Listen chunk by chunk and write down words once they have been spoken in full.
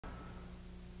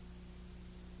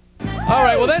All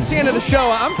right, well, that's the end of the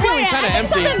show. I'm feeling kind of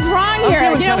empty. Something's wrong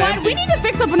here. You know what? Empty. We need to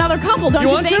fix up another couple, don't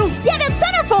you think? Want to? Yeah, that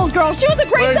centerfold girl. She was a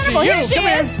great centerfold. Here she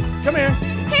is. Come here.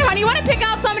 Hey, honey, you want to pick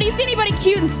out somebody? See anybody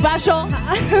cute and special?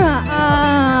 I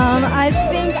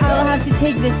think I'll have to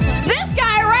take this one. This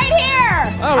guy right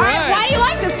here. All right. Why do you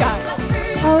like this guy?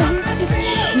 Oh, he's just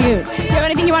cute. Do you have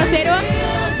anything you want to say to him?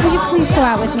 Will you please go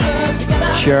out with me?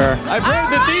 Sure. I've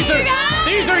heard that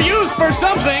these are used for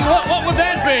something. What would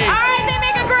that be? All right, they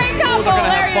make a great couple.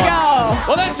 There you go.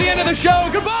 Well, that's the end of the show.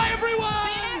 Goodbye, everybody.